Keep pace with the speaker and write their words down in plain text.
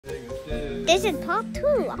This is part 2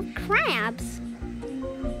 of crabs.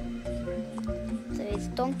 So it's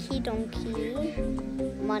donkey,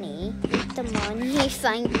 money, the money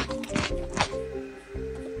sign.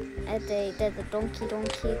 There's a donkey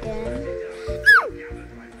again.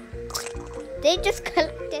 They just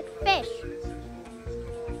collected fish.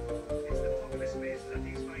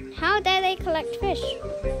 How dare they collect fish?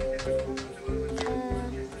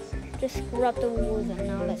 Just scrub the walls and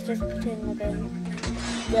now let's just put in the bin.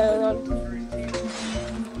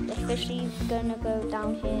 The fish is gonna go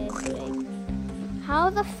down here today. How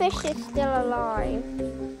the fish is still alive?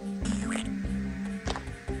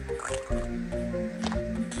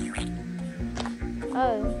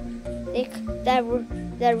 Oh,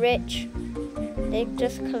 they're rich. They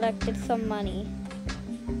just collected some money.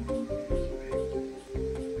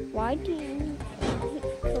 Why do you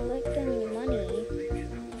collect any money?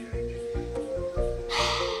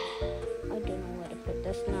 I don't know where to put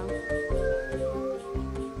this now.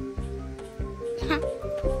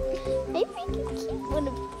 Maybe I can keep one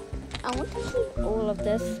of. I want to keep all of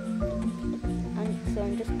this, and so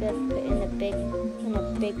I'm just gonna put in a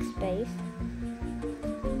big space.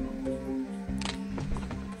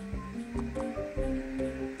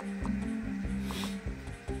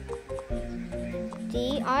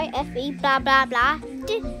 DIFE blah blah blah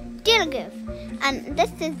Dilgif, and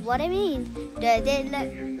this is what it means. Does it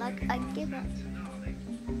look like I give up?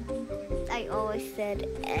 I always said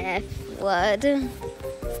F word.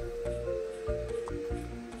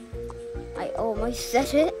 I almost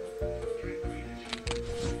said it.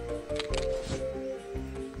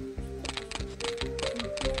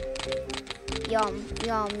 Yum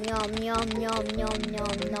yum yum yum yum yum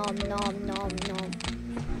yum nom nom nom nom.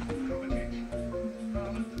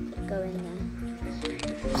 Go in there.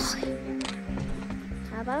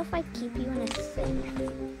 How about if I keep you in a safe?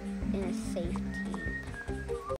 In a safety.